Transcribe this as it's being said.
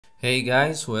Hey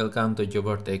guys, welcome to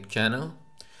joberTech channel.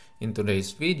 In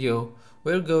today's video,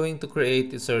 we're going to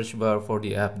create a search bar for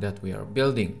the app that we are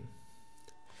building.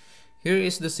 Here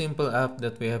is the simple app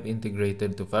that we have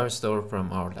integrated to Firestore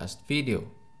from our last video.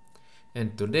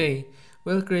 And today,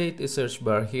 we'll create a search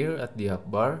bar here at the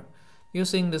app bar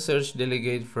using the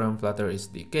SearchDelegate from Flutter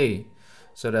SDK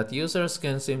so that users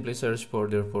can simply search for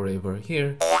their forever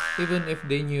here even if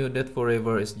they knew that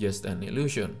forever is just an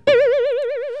illusion.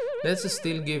 Let's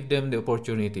still give them the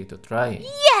opportunity to try.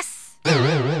 Yes!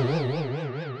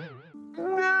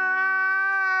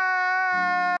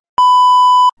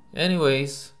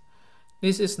 Anyways,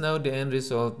 this is now the end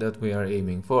result that we are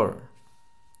aiming for.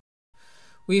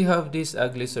 We have this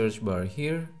ugly search bar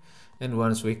here, and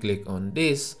once we click on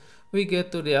this, we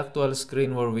get to the actual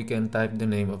screen where we can type the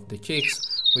name of the chicks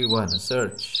we want to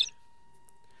search.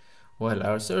 While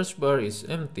our search bar is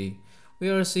empty, we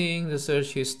are seeing the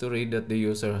search history that the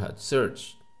user had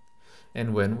searched.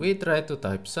 And when we try to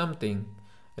type something,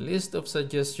 a list of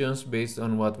suggestions based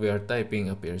on what we are typing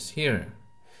appears here.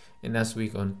 And as we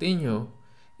continue,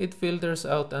 it filters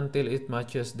out until it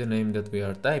matches the name that we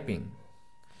are typing.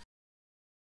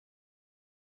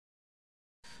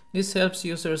 This helps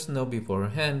users know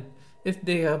beforehand if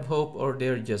they have hope or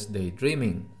they're just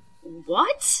daydreaming.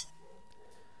 What?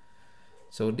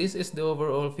 So this is the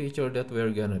overall feature that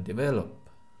we're gonna develop.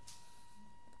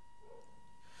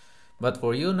 But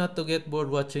for you not to get bored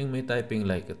watching me typing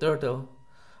like a turtle,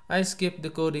 I skipped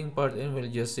the coding part and will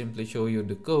just simply show you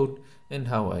the code and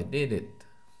how I did it.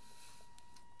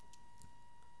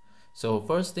 So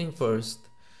first thing first,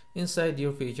 inside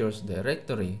your features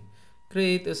directory,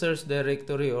 create a search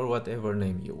directory or whatever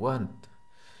name you want.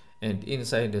 And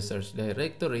inside the search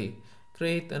directory,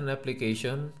 create an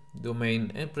application,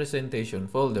 domain, and presentation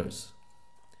folders.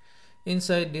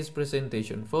 Inside this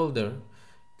presentation folder,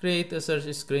 create a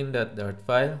search screen.dart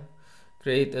file,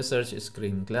 create a search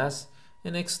screen class,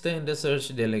 and extend the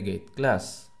SearchDelegate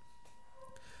class.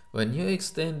 When you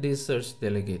extend this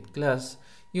SearchDelegate class,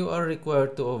 you are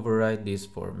required to override these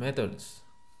four methods.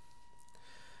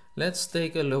 Let's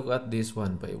take a look at this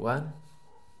one by one.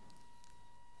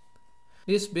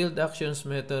 This buildActions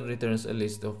method returns a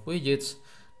list of widgets.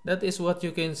 That is what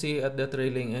you can see at the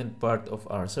trailing end part of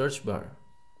our search bar.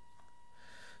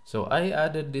 So I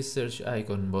added this search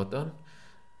icon button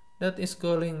that is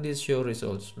calling this show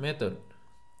results method.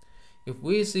 If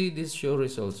we see this show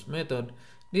results method,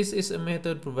 this is a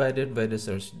method provided by the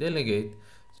SearchDelegate,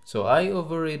 so I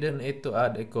overridden it to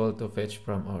add a call to fetch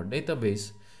from our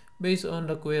database based on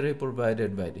the query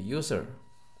provided by the user.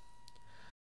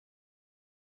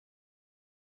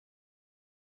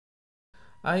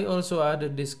 I also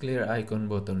added this clear icon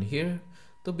button here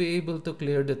to be able to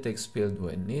clear the text field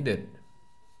when needed.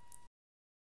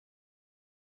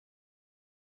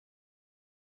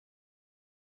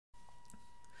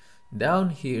 Down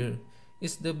here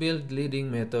is the build leading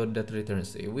method that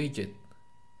returns a widget.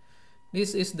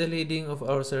 This is the leading of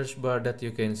our search bar that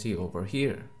you can see over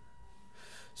here.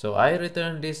 So I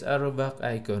return this arrow back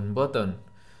icon button,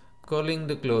 calling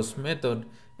the close method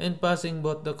and passing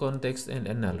both the context and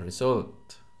a null result.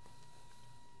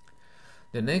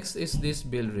 The next is this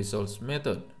build results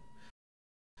method.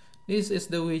 This is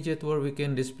the widget where we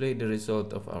can display the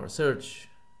result of our search.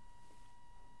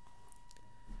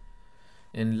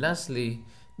 And lastly,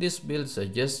 this build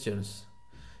suggestions.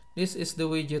 This is the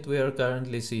widget we are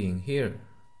currently seeing here.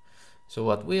 So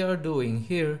what we are doing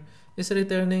here is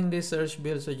returning this search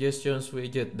build suggestions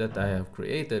widget that I have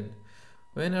created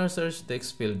when our search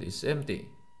text field is empty,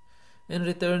 and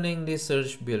returning this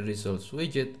search build results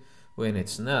widget when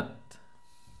it's not.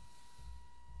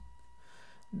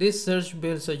 This search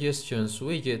build suggestions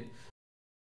widget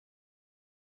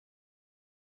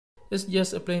is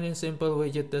just a plain and simple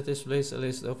widget that displays a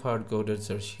list of hard-coded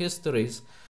search histories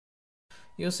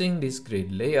using this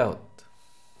grid layout.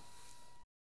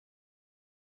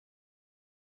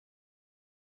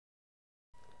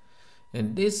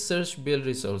 And this search build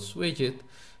results widget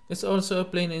is also a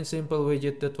plain and simple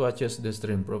widget that watches the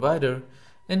stream provider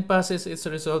and passes its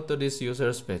result to this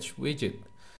user's fetch widget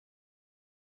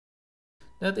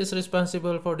that is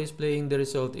responsible for displaying the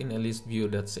result in a list view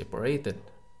that's separated.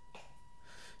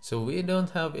 So we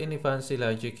don't have any fancy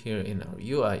logic here in our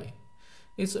UI.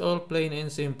 It's all plain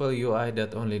and simple UI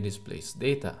that only displays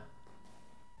data.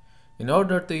 In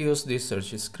order to use this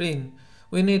search screen,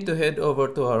 we need to head over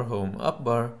to our home app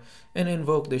bar and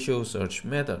invoke the show search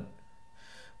method,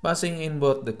 passing in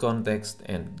both the context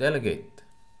and delegate.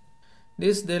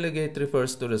 This delegate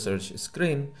refers to the search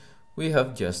screen we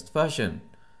have just fashioned.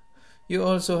 You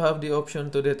also have the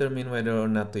option to determine whether or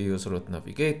not to use root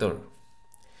navigator.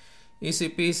 Easy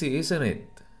peasy, isn't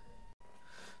it?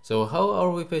 So how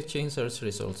are we fetching search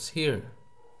results here?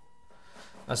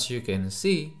 As you can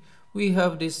see, we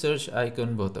have this search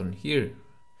icon button here.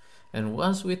 And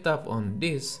once we tap on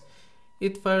this,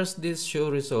 it fires this show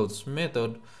results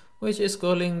method, which is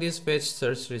calling this fetch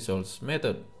search results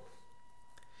method.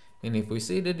 And if we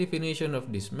see the definition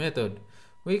of this method,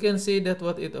 we can see that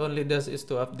what it only does is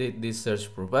to update this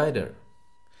search provider.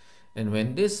 And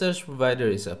when this search provider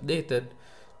is updated,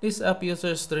 this app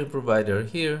user stream provider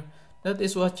here that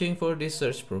is watching for this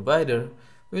search provider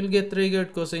will get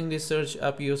triggered, causing this search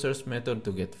app users method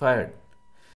to get fired.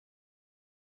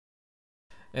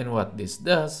 And what this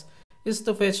does is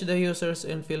to fetch the users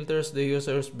and filters the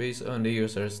users based on the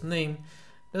user's name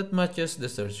that matches the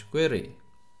search query.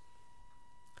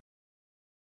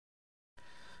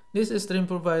 This stream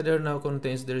provider now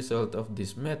contains the result of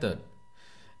this method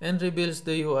and reveals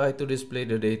the UI to display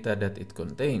the data that it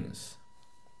contains.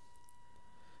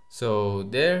 So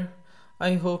there,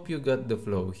 I hope you got the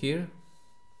flow here.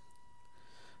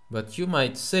 But you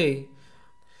might say,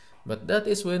 but that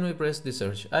is when we press the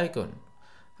search icon.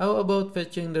 How about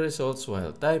fetching the results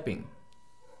while typing?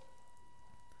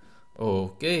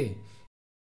 Okay,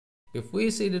 if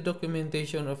we see the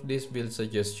documentation of this build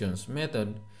suggestions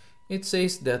method, it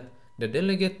says that the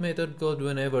delegate method code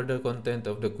whenever the content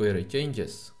of the query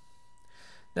changes.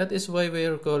 That is why we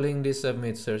are calling this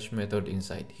submit search method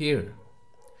inside here.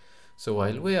 So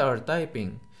while we are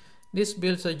typing, this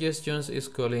build suggestions is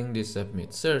calling this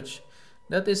submit search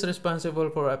that is responsible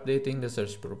for updating the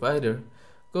search provider,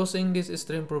 causing this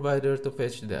stream provider to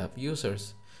fetch the app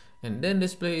users and then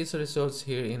display its results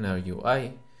here in our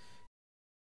UI.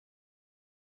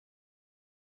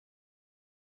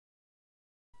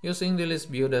 Using the list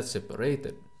view that's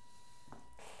separated.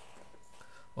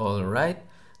 Alright,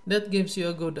 that gives you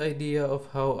a good idea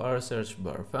of how our search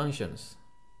bar functions.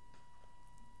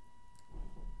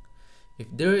 If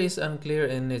there is unclear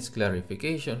and needs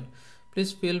clarification,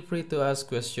 please feel free to ask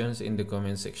questions in the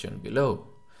comment section below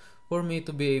for me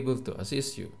to be able to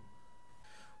assist you.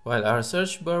 While our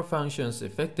search bar functions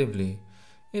effectively,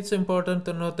 it's important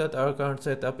to note that our current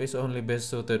setup is only best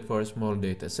suited for a small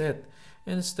dataset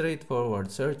and straightforward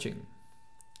searching.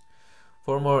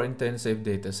 For more intensive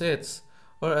datasets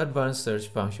or advanced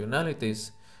search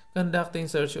functionalities, conducting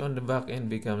search on the back end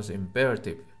becomes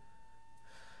imperative.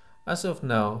 As of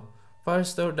now,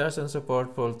 Firestore doesn't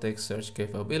support full text search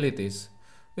capabilities,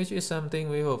 which is something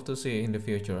we hope to see in the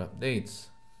future updates.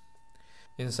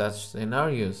 In such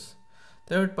scenarios,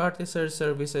 third-party search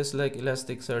services like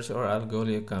Elasticsearch or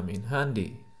Algolia come in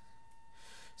handy.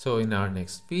 So in our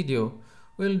next video,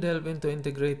 we'll delve into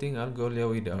integrating Algolia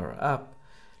with our app,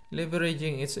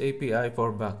 leveraging its API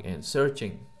for back-end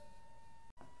searching.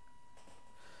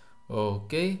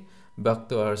 Okay, back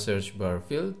to our search bar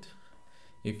field.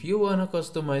 If you want to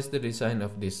customize the design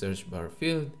of this search bar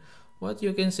field, what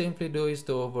you can simply do is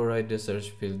to override the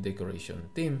search field decoration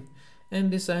theme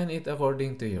and design it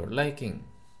according to your liking.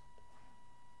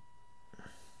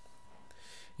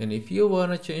 And if you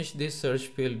want to change this search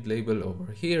field label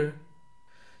over here,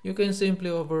 you can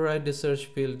simply override the search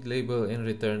field label and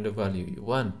return the value you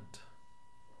want.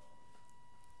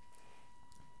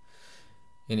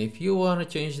 And if you want to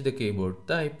change the keyboard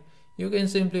type, you can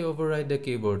simply override the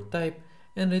keyboard type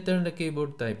and return the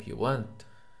keyboard type you want.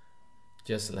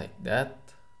 Just like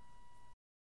that.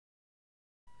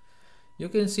 You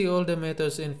can see all the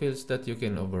methods and fields that you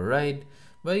can override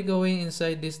by going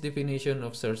inside this definition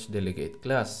of SearchDelegate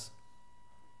class.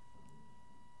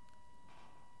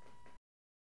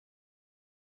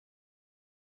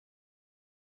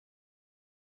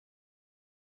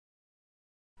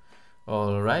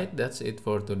 Alright, that's it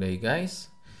for today, guys.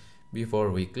 Before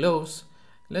we close,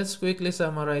 let's quickly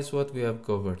summarize what we have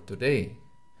covered today.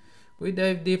 We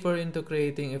dive deeper into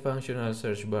creating a functional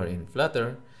search bar in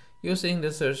Flutter using the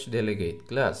SearchDelegate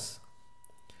class.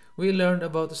 We learned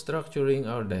about structuring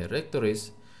our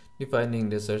directories, defining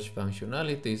the search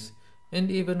functionalities, and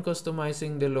even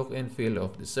customizing the look and feel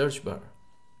of the search bar.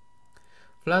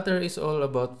 Flutter is all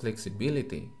about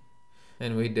flexibility,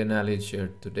 and with the knowledge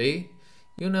shared today,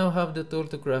 you now have the tool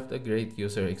to craft a great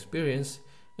user experience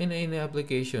in any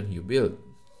application you build.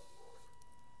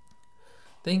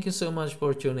 Thank you so much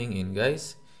for tuning in,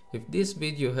 guys. If this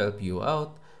video helped you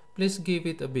out, please give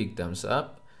it a big thumbs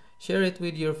up, share it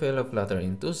with your fellow Flutter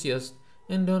enthusiasts,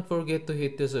 and don't forget to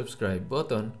hit the subscribe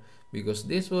button because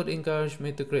this would encourage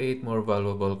me to create more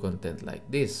valuable content like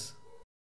this.